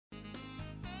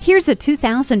Here's a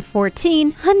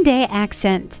 2014 Hyundai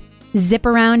Accent. Zip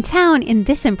around town in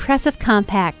this impressive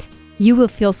compact. You will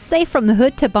feel safe from the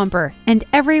hood to bumper and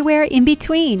everywhere in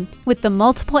between with the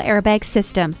multiple airbag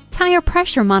system, tire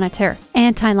pressure monitor,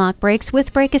 anti-lock brakes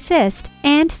with brake assist,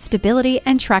 and stability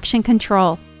and traction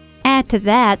control. Add to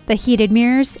that the heated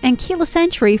mirrors and keyless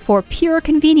entry for pure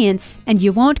convenience, and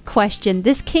you won't question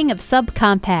this king of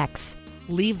subcompacts.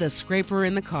 Leave the scraper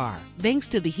in the car thanks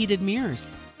to the heated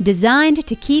mirrors. Designed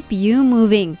to keep you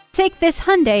moving. Take this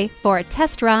Hyundai for a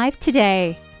test drive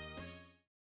today.